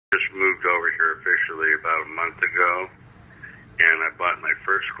just moved over here officially about a month ago, and I bought my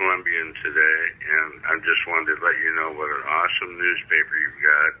first Columbian today, and I just wanted to let you know what an awesome newspaper you've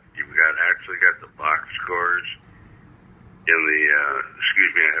got. You've actually got the box scores in the,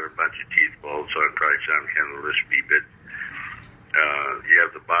 excuse me, I have a bunch of teeth pulled, so I probably sound kind of lispy, but you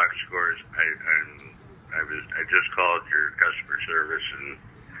have the box scores. I just called your customer service and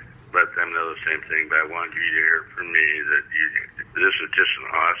let them know the same thing, but I want you to hear from me that this is just an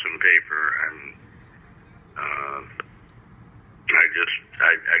awesome paper.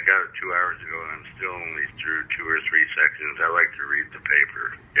 I got it 2 hours ago, and I'm still only through 2 or 3 sections. I like to read the paper,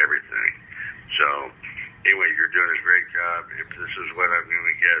 everything. So, anyway, you're doing a great job. If this is what I'm going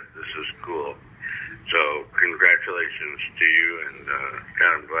to get, this is cool. So, congratulations to you, and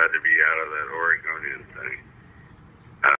God, I'm glad to be out of that Oregonian thing.